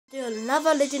Do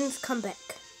another Legends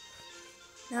comeback.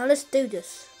 Now let's do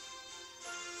this.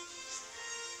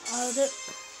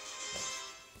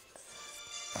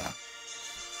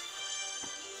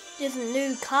 There's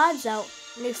new cards out,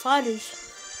 new fighters,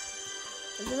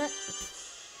 isn't it?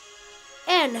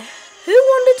 And who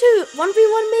wanted to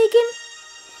 1v1 me again?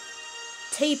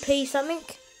 TP something?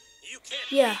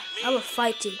 Yeah, I will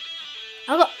fight you.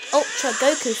 I got Ultra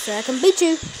Goku, so I can beat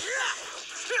you.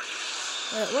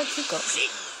 What you got?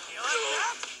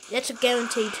 That's a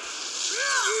guaranteed.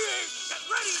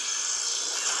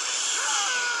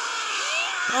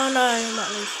 Oh no, I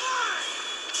might lose.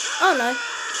 Oh no.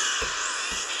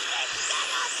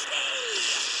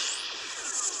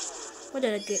 What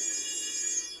did I get?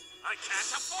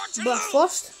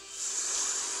 Frost?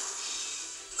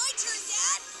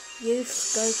 Youth,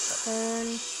 Goku,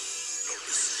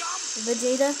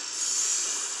 Vegeta.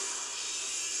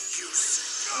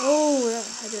 Oh,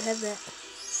 I do have that.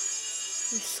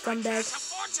 You scumbag.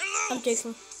 I'm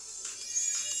joking.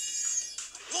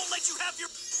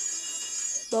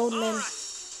 Bold man.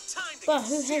 But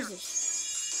who has this?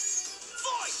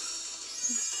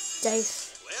 Dace.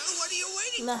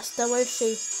 Master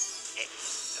Roshi.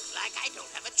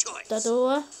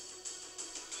 Dadora.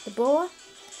 The boa.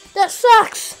 That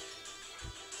sucks!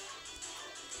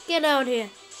 Get out here.